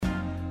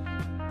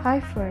Hi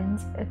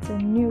friends, it's a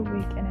new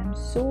week and I'm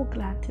so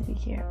glad to be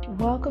here.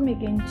 Welcome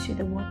again to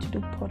the What to Do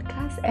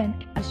podcast,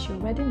 and as you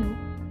already know,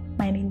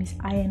 my name is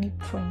Ayani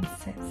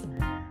Princess.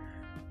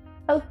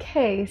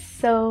 Okay,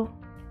 so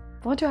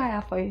what do I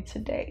have for you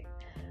today?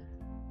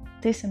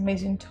 This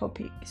amazing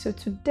topic. So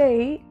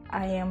today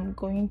I am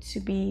going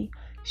to be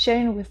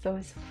sharing with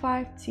us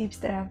 5 tips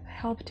that have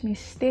helped me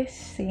stay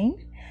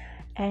sane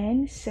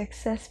and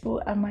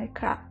successful at my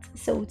craft.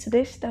 So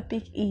today's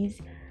topic is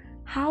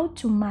how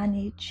to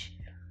manage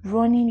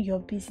running your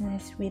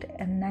business with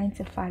a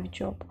 9-to-5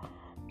 job.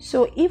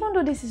 So even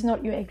though this is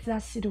not your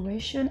exact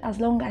situation, as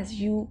long as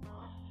you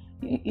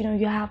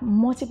have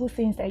multiple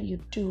things that you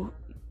do,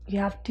 you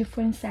have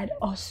different side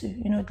hustle.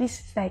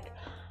 This is like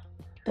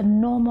the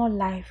normal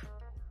life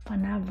for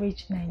an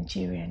average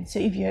Nigerian. So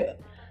if you're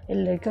a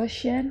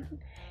Lagosian,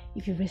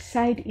 if you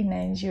reside in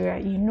Nigeria,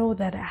 you know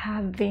that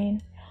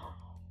having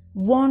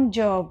one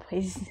job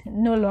is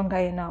no longer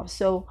enough.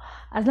 So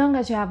as long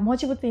as you have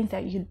multiple things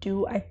that you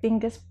do, I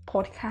think this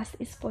podcast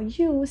is for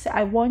you. So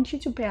I want you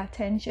to pay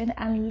attention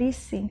and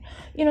listen.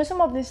 Some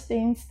of these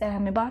things that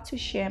I'm about to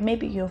share,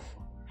 maybe you've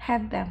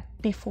heard them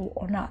before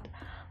or not,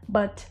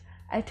 but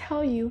I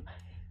tell you,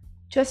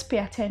 just pay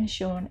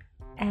attention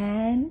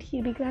and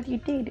you'll be glad you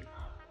did.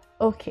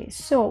 Okay,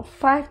 so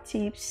 5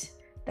 tips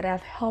that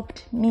have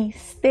helped me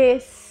stay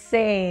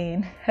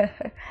sane.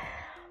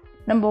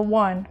 Number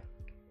 1,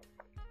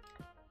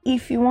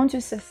 if you want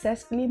to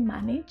successfully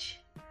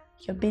manage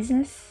your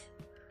business,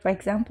 for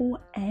example,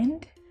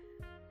 and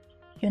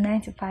your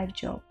 9-to-5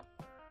 job,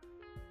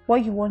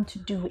 what you want to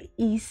do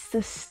is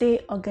to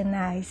stay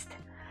organized.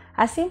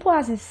 As simple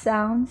as it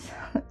sounds,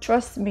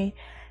 trust me,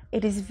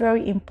 it is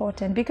very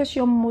important, because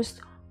your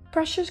most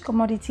precious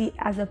commodity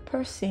as a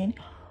person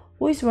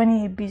who is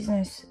running a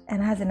business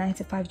and has a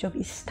 9-to-5 job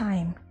is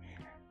time.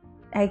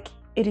 Like,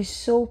 it is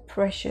so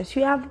precious.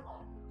 You have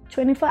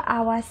 24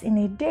 hours in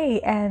a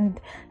day, and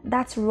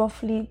that's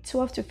roughly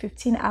 12 to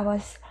 15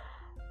 hours,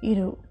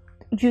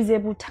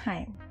 usable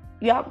time.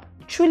 We have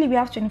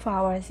 24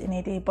 hours in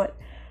a day, but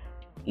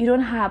you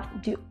don't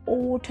have the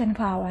whole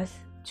 24 hours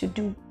to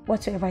do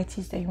whatever it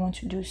is that you want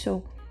to do.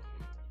 So,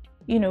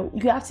 you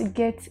have to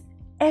get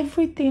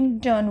everything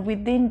done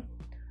within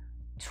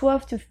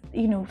 12 to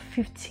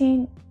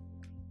 15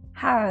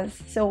 hours.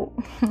 So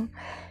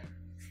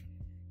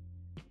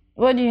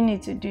what do you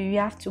need to do? You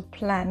have to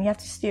plan. You have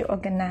to stay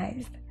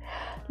organized.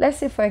 Let's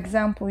say, for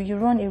example, you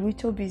run a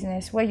retail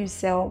business where you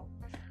sell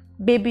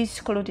babies'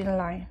 clothing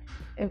line.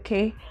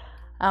 Okay.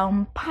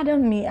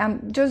 Pardon me.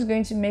 I'm just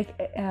going to make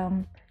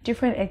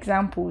different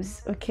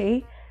examples.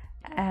 Okay.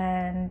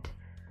 And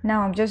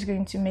now I'm just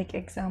going to make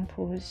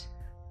examples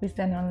with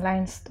an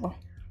online store.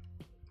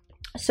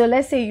 So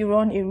let's say you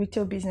run a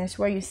retail business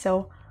where you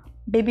sell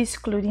babies'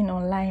 clothing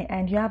online,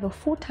 and you have a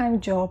full-time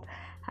job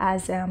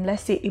as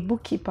let's say a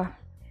bookkeeper.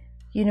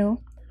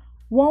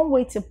 One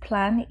way to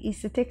plan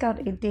is to take out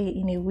a day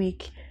in a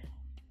week,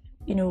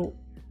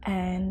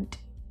 and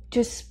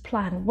just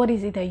plan what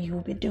is it that you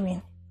will be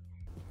doing.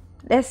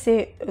 Let's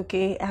say,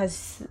 okay,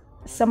 as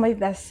somebody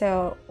that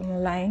sell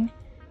online,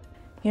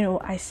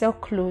 I sell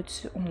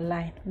clothes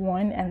online,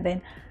 one, and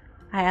then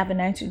I have a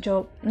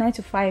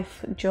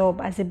 9-to-5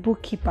 job as a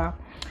bookkeeper.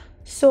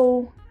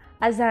 So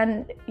as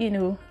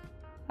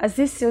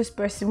this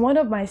salesperson, one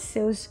of my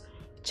sales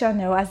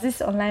channel, as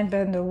this online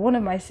vendor, one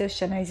of my sales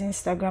channel is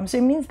Instagram. So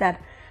it means that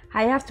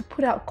I have to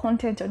put out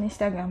content on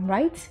Instagram,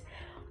 right?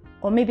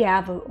 Or maybe I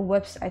have a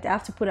website. I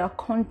have to put out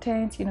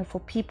content,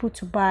 for people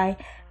to buy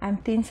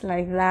and things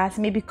like that.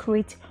 Maybe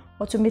create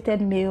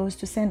automated mails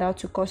to send out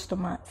to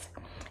customers.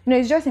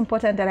 It's just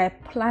important that I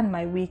plan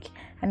my week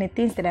and the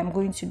things that I'm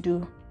going to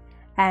do.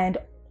 And,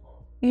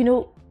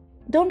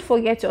 don't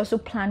forget to also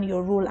plan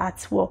your role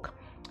at work,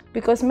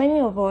 because many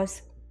of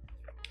us,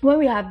 when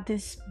we have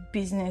this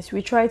business,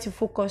 we try to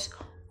focus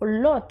a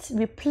lot.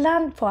 We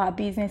plan for our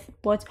business,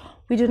 but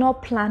we do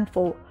not plan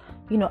for,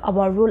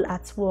 our role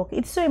at work.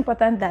 It's so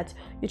important that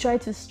you try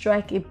to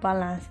strike a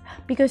balance,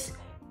 because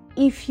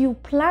if you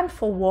plan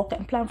for work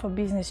and plan for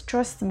business,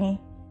 trust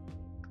me,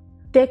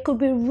 there could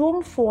be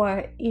room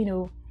for,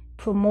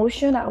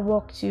 promotion at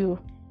work too.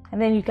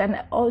 And then you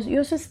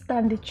also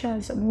stand the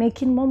chance of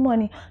making more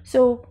money.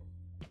 So,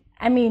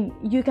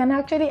 you can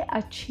actually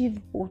achieve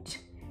both.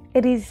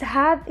 It is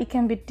hard, it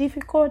can be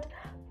difficult,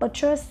 but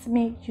trust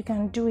me, you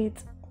can do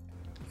it.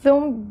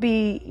 Don't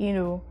be,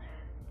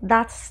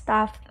 that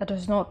staff that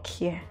does not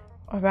care,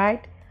 all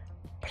right?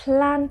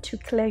 Plan to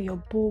clear your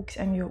books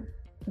and your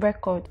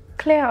record.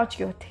 Clear out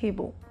your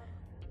table.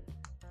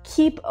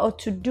 Keep a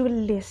to-do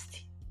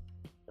list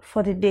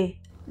for the day.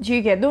 Do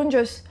you get? Don't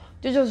just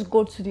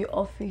go to the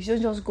office.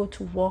 Don't just go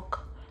to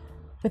work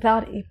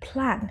without a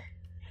plan.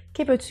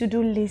 Keep a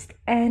to-do list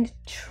and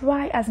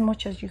try as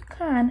much as you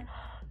can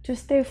to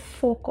stay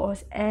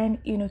focused and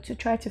to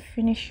try to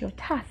finish your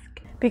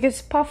task,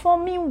 because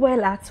performing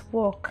well at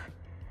work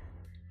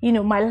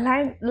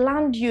might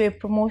land you a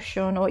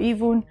promotion or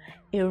even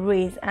a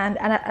raise, and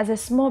as a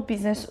small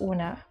business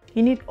owner,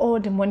 you need all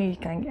the money you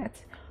can get.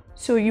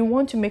 So you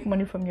want to make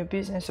money from your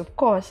business, of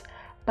course,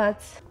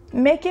 but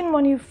making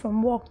money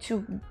from work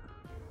too,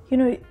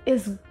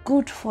 is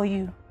good for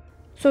you.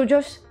 So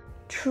just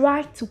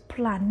try to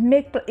plan.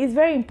 It's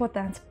very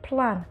important.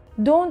 Plan.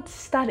 Don't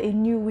start a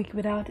new week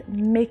without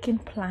making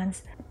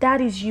plans.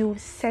 That is you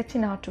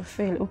setting out to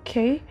fail,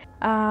 okay?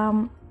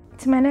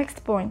 To my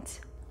next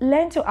point,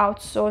 learn to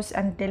outsource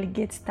and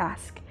delegate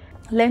tasks.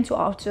 Learn to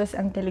outsource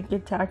and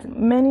delegate tasks.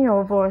 Many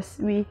of us,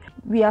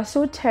 we are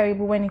so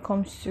terrible when it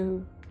comes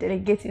to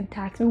delegating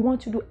tasks. We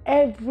want to do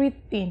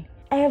everything,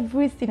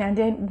 and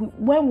then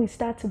when we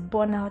start to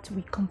burn out,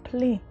 we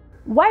complain.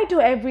 Why do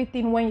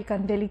everything when you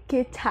can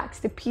delegate tasks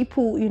to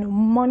people,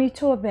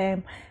 monitor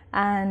them,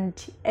 and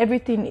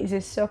everything is a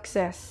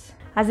success?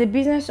 As a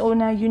business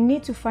owner, you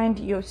need to find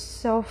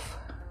yourself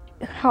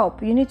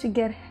help. You need to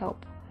get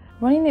help.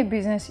 Running a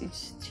business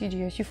is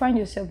tedious. You find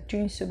yourself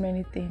doing so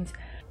many things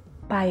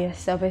by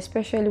yourself,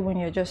 especially when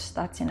you're just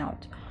starting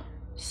out.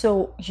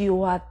 So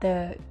you are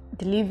the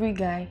delivery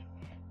guy,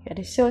 you're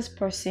the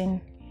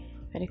salesperson,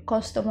 you're the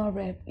customer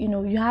rep.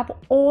 You have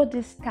all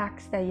these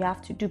tasks that you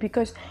have to do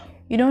because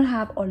you don't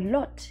have a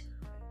lot.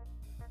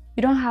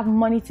 You don't have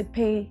money to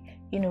pay,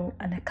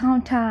 an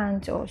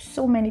accountant or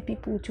so many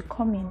people to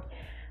come in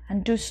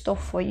and do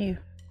stuff for you.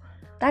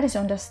 That is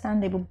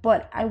understandable,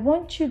 but I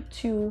want you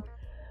to,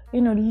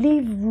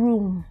 leave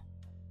room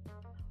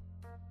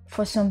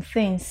for some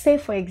things. Say,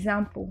 for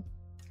example,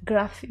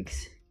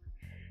 graphics.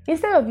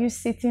 Instead of you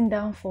sitting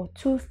down for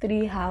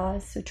 2-3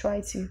 hours to try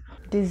to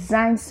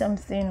design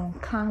something on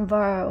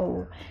Canva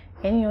or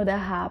any other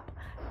app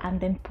and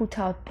then put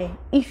out there,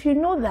 if you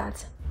know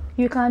that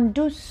you can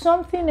do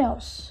something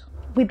else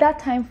with that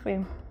time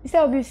frame,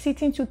 instead of you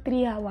sitting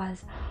 2-3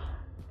 hours,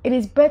 it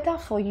is better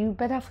for you,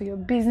 better for your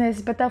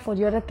business, better for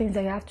the other things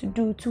that you have to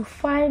do, to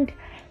find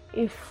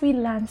a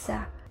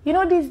freelancer.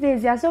 These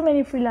days there are so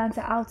many freelancers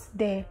out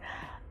there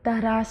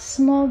that are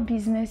small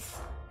business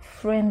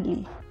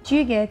friendly. Do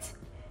you get?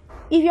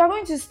 If you are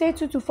going to stay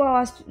 2 to 4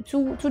 hours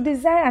to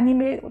design an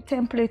email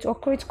template or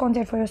create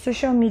content for your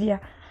social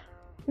media,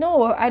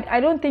 no, I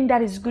don't think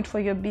that is good for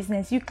your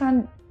business. You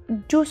can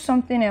do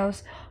something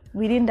else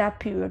within that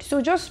period.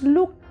 So just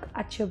look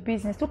at your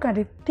business, look at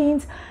the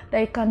things that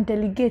you can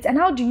delegate, and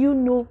how do you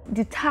know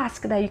the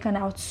task that you can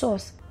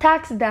outsource?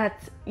 Tasks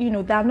that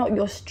that are not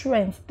your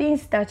strength,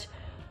 things that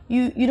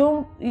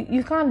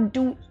you can't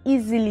do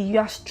easily, you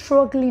are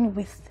struggling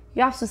with.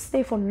 You have to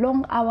stay for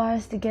long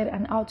hours to get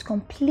an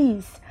outcome.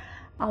 Please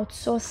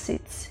outsource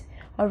it.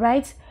 All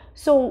right.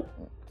 So,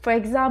 for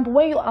example,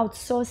 when you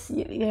outsource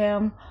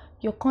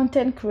your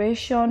content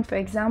creation, for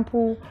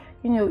example,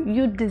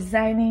 you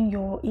designing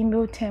your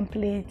email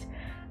template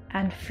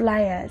and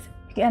flyers,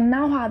 you can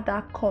now add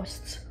that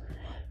cost,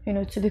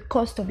 to the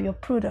cost of your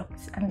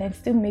products, and then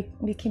still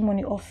making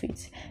money off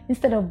it,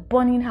 instead of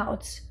burning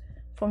out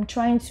from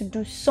trying to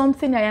do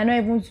something that you're not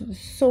even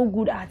so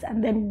good at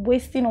and then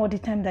wasting all the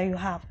time that you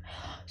have.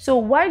 So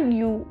while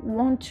you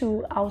want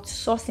to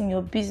outsource in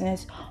your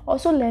business,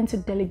 also learn to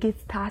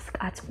delegate tasks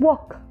at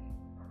work.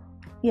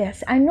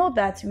 Yes, I know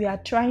that we are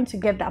trying to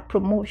get that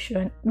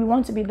promotion. We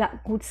want to be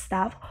that good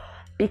staff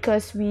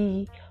because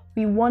we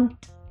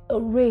want a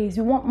raise,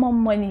 we want more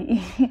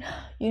money.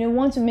 We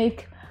want to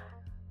make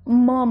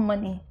more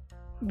money.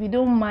 We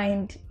don't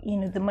mind,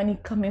 the money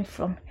coming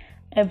from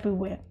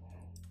everywhere.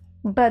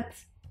 But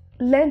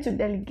learn to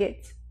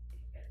delegate.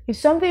 If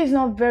something is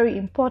not very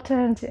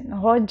important and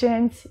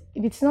urgent,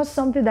 if it's not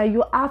something that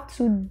you have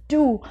to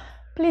do,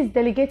 please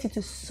delegate it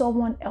to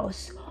someone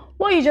else.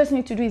 What you just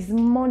need to do is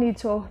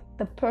monitor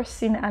the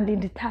person and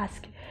the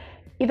task.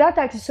 If that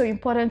task is so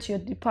important to your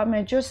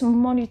department, just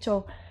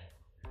monitor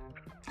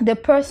the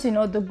person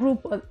or the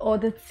group or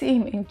the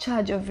team in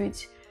charge of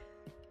it.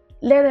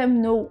 Let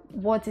them know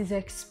what is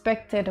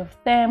expected of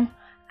them,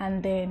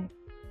 and then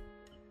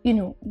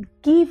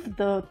give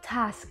the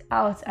task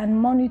out and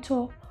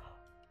monitor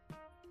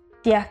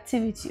the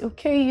activity.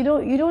 Okay, you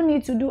don't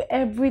need to do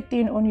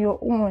everything on your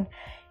own.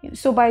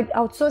 So by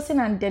outsourcing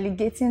and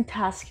delegating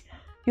tasks,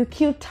 you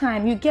kill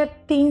time, you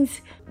get things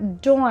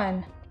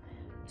done.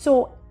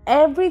 So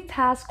every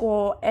task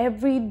or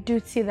every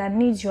duty that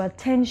needs your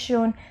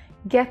attention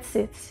gets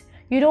it.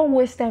 You don't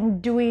waste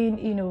time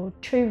doing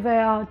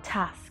trivial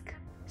tasks.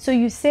 So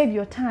you save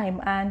your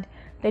time, and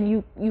then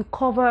you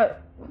cover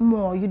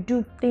more, you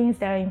do things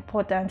that are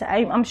important.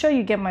 I'm sure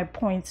you get my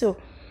point. So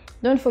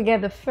don't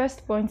forget, the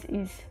first point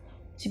is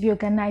to be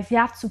organized. You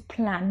have to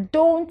plan.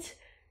 Don't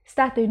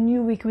start a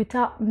new week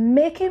without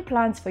making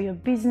plans for your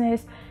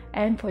business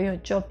and for your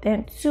job.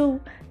 Then to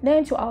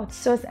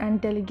outsource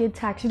and delegate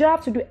tasks. You don't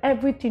have to do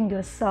everything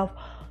yourself.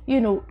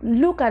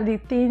 Look at the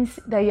things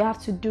that you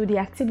have to do, the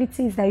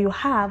activities that you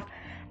have,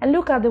 and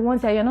look at the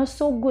ones that you're not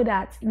so good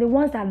at, the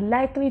ones that are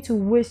likely to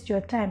waste your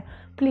time.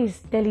 Please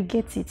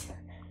delegate it.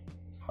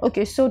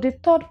 Okay, so the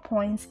third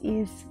point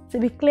is to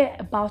be clear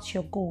about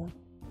your goal.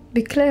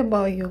 Be clear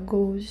about your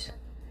goals.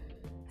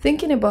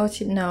 Thinking about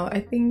it now,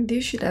 I think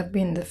this should have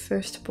been the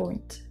first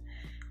point,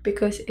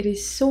 because it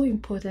is so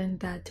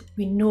important that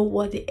we know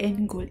what the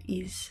end goal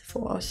is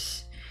for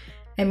us.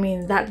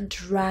 That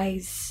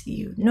drives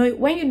you.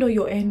 When you know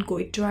your end goal,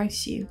 it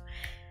drives you.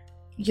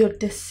 your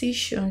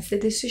decisions, the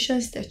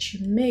decisions that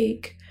you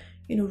make,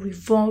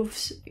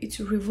 revolves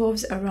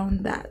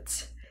around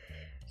that.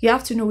 You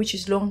have to know which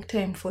is long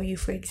term for you.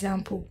 For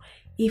example,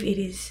 if it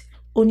is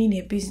owning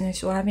a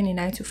business or having a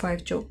 9 to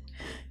 5 job.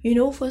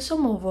 For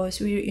some of us,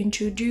 we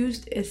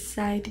introduced a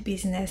side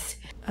business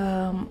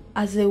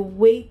as a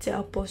way to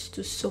help us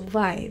to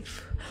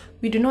survive.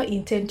 We do not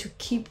intend to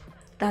keep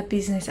that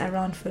business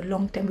around for a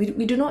long time.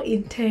 We do not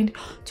intend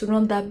to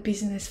run that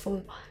business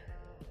for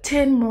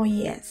 10 more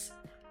years.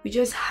 We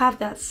just have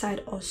that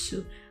side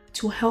also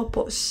to help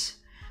us,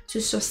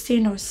 to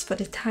sustain us for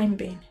the time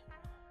being.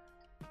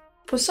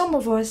 For some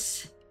of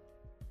us,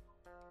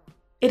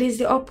 it is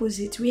the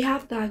opposite. We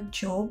have that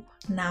job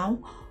now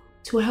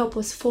to help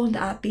us fund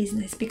our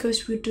business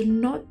because we do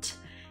not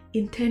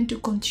intend to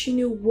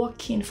continue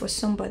working for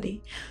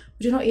somebody.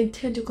 We do not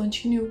intend to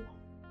continue,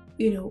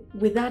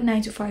 with that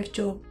 9 to 5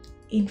 job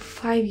in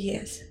 5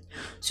 years.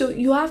 So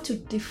you have to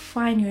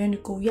define your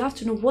end goal. You have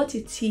to know what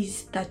it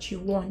is that you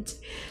want.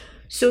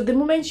 So the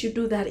moment you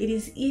do that, it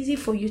is easy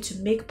for you to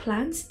make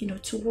plans,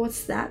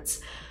 towards that.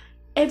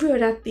 Every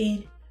other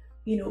thing,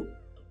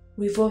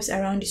 revolves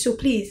around it. So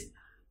please,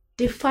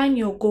 define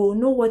your goal.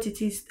 Know what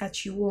it is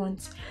that you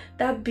want.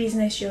 That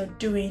business you're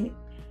doing,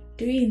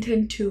 do you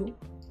intend to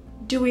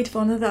do it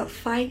for another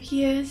 5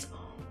 years?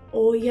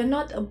 Or you're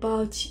not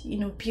about,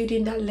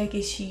 building that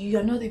legacy.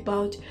 You're not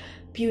about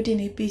building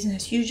a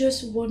business. You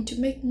just want to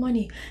make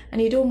money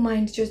and you don't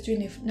mind just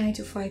doing a 9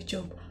 to 5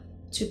 job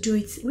to do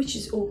it, which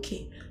is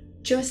okay.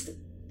 Just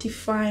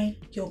define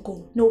your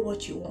goal. Know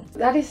what you want.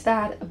 That is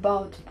that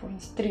about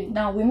point 3.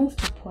 Now we move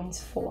to point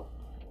 4.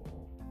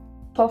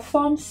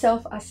 Perform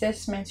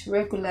self-assessment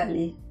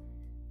regularly.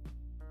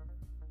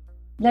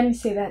 Let me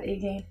say that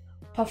again.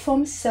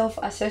 Perform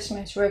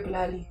self-assessment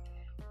regularly.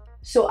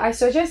 So I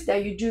suggest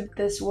that you do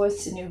this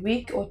once in a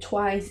week or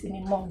twice in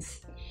a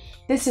month.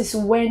 This is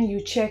when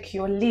you check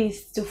your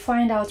list to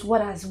find out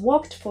what has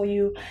worked for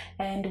you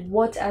and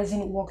what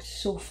hasn't worked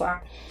so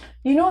far.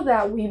 You know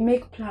that we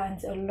make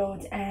plans a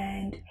lot,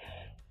 and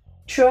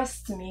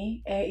trust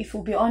me, if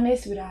we'll be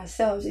honest with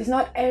ourselves, it's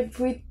not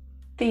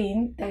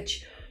everything that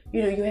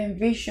you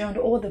envisioned,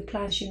 all the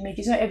plans you make,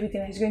 it's not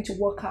everything that is going to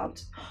work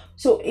out.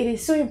 So it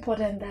is so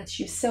important that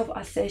you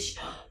self-assess.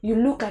 You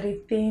look at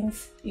the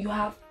things you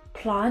have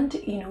planned,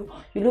 you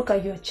look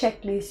at your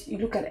checklist, you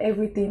look at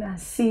everything and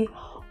see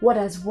what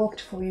has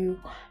worked for you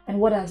and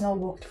what has not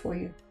worked for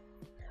you.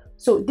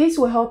 So this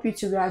will help you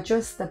to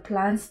readjust the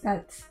plans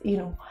that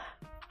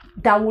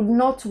that would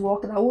not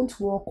work, that won't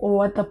work,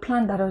 or the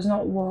plan that does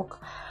not work.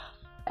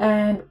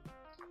 And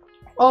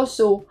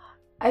also,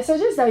 I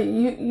suggest that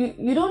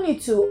you don't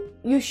need to,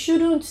 you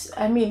shouldn't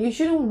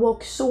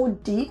work so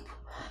deep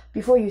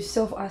before you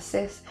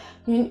self-assess.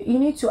 You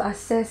need to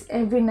assess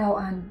every now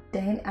and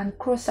then and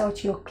cross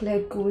out your clear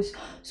goals.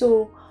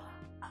 So,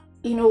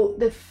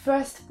 the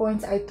first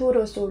point I told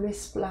us to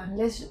always plan.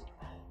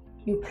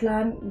 You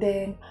plan,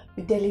 then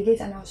you delegate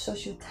and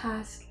outsource your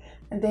task,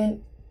 and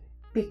then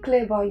be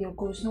clear about your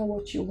goals, know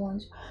what you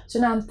want. So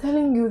now I'm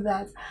telling you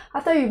that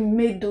after you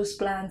made those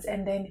plans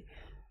and then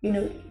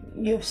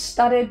you've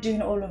started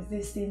doing all of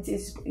these things,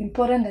 it's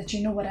important that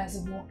you know what has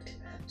worked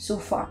so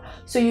far.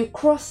 So you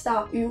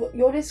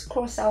always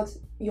cross out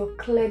your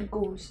cleared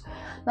goals.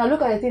 Now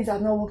look at the things that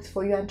have not worked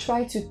for you and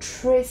try to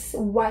trace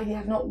why they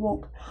have not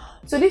worked.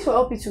 So this will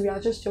help you to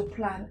readjust your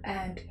plan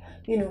and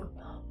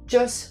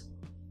just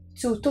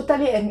to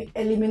totally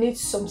eliminate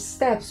some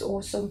steps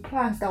or some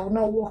plans that will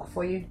not work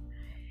for you.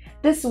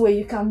 This way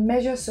you can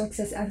measure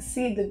success and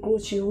see the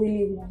growth you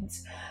really want.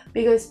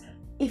 Because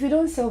if you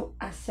don't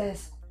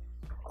self-assess,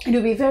 it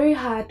will be very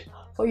hard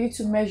for you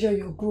to measure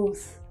your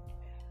growth.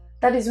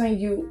 That is when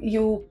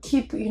you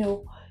keep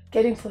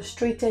getting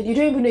frustrated. You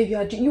don't even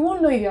know you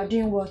won't know if you are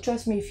doing well.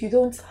 Trust me, if you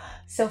don't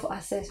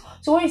self-assess.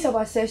 So when you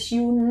self-assess,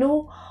 you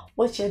know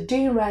what you're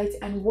doing right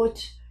and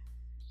what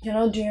you're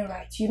not doing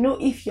right. You know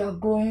if you're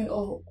growing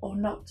or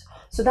not.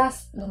 So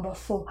that's number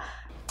 4.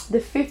 The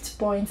 5th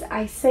point,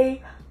 I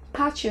say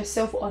pat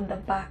yourself on the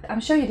back.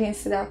 I'm sure you didn't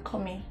see that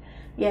coming.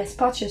 Yes,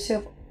 pat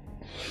yourself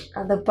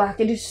at the back.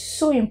 It is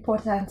so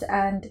important,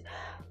 and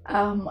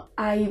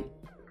I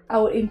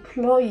would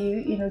implore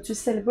you, to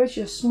celebrate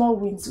your small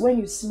wins when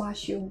you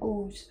smash your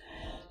goals.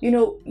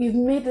 You've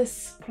made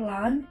this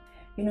plan.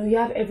 You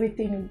have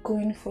everything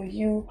going for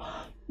you.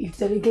 You've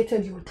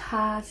delegated your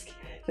task.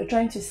 You're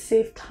trying to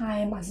save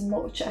time as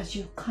much as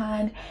you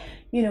can.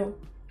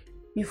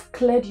 You've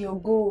cleared your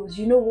goals.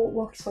 You know what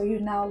works for you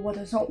now, what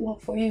does not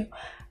work for you.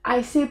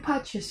 I say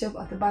pat yourself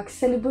at the back.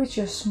 Celebrate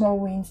your small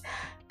wins.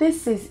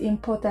 This is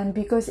important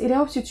because it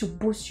helps you to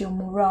boost your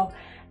morale.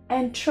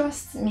 And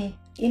trust me,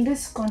 in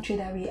this country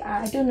that we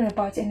are, I don't know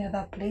about any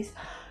other place,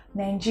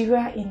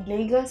 Nigeria, in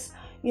Lagos,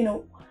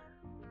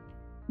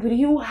 with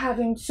you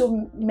having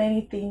so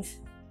many things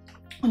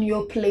on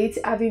your plate,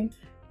 having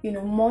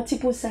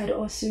multiple side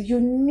also, you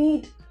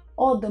need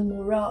all the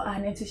morale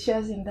and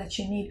enthusiasm that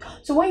you need.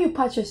 So when you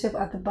pat yourself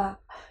at the back,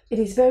 it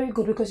is very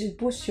good because it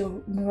boosts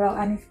your morale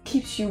and it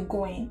keeps you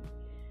going.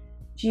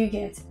 Do you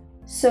get?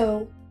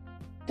 So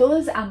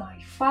those are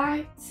my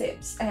 5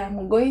 tips.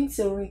 I'm going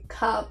to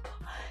recap,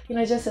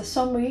 just a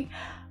summary.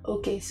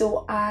 Okay,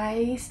 so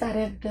I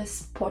started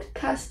this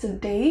podcast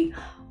today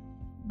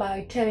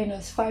by telling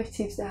us 5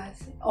 tips that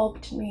has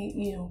helped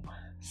me,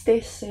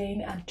 stay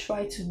sane and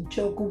try to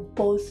juggle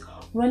both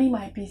running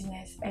my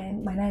business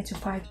and my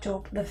 9-to-5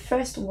 job. The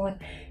first one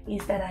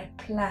is that I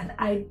plan.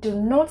 I do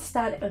not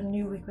start a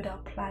new week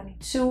without planning.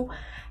 2,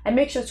 I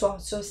make sure to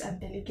outsource and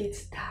delegate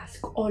tasks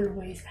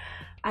always.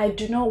 I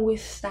do not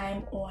waste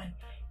time on,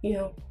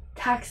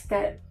 tasks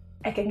that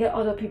I can get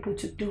other people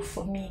to do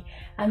for me.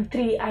 And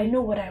 3, I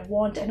know what I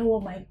want. I know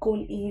what my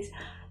goal is.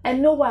 I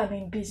know why I'm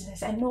in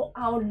business. I know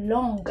how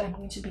long I'm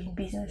going to be in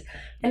business.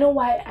 I know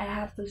why I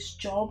have this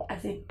job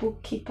as a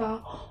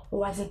bookkeeper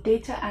or as a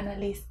data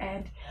analyst,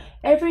 and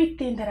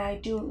everything that I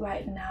do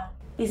right now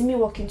is me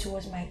working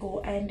towards my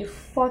goal. And the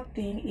 4th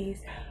thing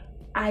is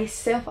I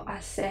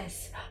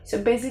self-assess.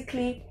 So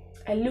basically,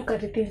 I look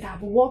at the things that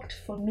have worked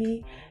for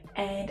me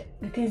and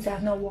the things that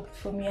have not worked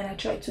for me, and I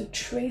try to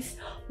trace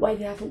why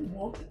they haven't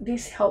worked.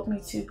 This helped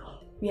me to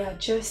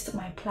readjust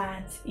my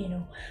plans,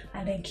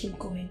 and then keep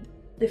going.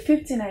 The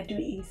 5th thing I do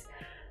is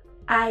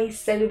I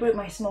celebrate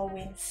my small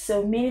wins.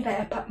 So meaning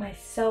that I pat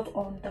myself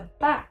on the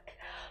back.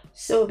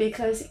 So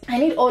because I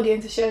need all the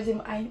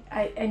enthusiasm I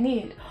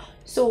need.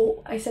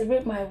 So I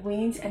celebrate my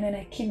wins and then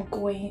I keep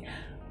going.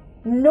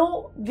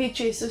 No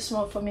victory is too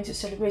small for me to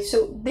celebrate.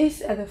 So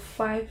these are the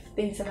 5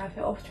 things that have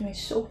helped me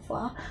so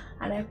far,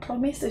 and I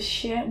promise to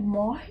share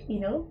more,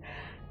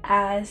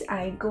 as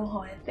I go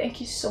on.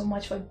 Thank you so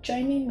much for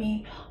joining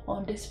me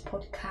on this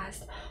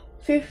podcast.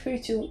 Feel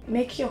free to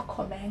make your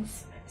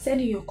comments, send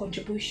in your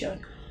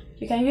contribution.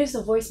 You can use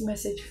the voice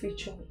message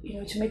feature,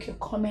 to make your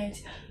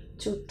comments,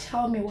 to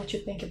tell me what you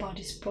think about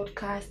this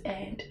podcast,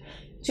 and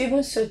to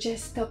even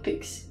suggest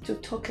topics to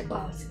talk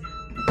about.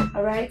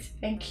 All right,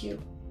 thank you.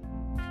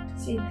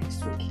 See you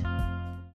next week.